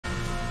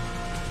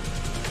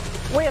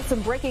We have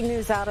some breaking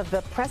news out of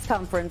the press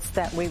conference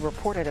that we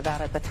reported about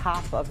at the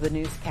top of the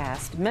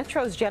newscast.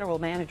 Metro's general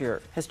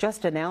manager has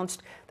just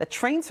announced that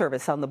train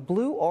service on the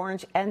blue,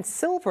 orange, and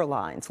silver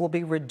lines will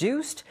be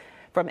reduced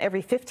from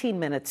every 15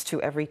 minutes to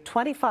every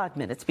 25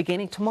 minutes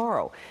beginning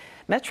tomorrow.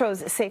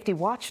 Metro's safety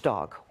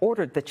watchdog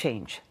ordered the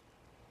change.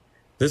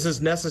 This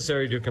is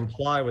necessary to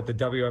comply with the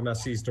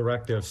WMSC's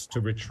directives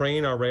to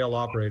retrain our rail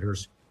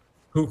operators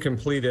who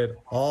completed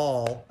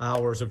all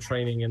hours of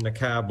training in the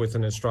cab with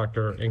an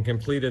instructor and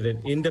completed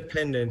an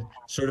independent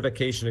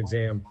certification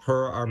exam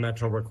per our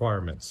Metro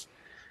requirements.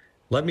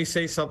 Let me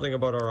say something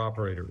about our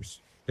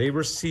operators. They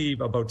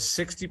receive about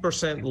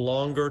 60%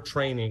 longer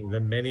training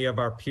than many of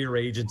our peer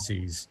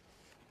agencies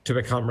to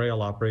become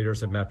rail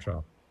operators at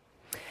Metro.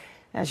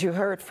 As you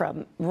heard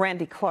from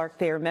Randy Clark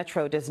there,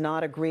 Metro does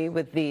not agree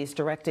with these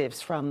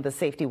directives from the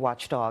safety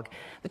watchdog.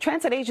 The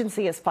transit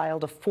agency has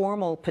filed a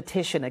formal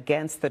petition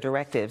against the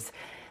directives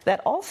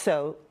that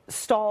also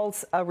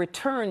stalls a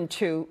return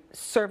to a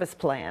service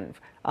plan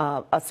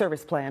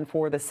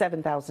for the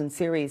 7000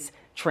 series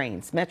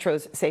trains.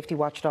 Metro's safety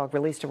watchdog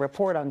released a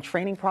report on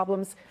training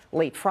problems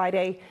late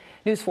Friday.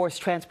 News 4's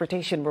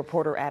transportation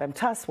reporter Adam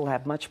Tuss will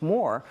have much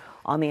more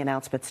on the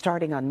announcement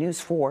starting on News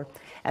 4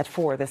 at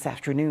 4 this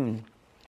afternoon.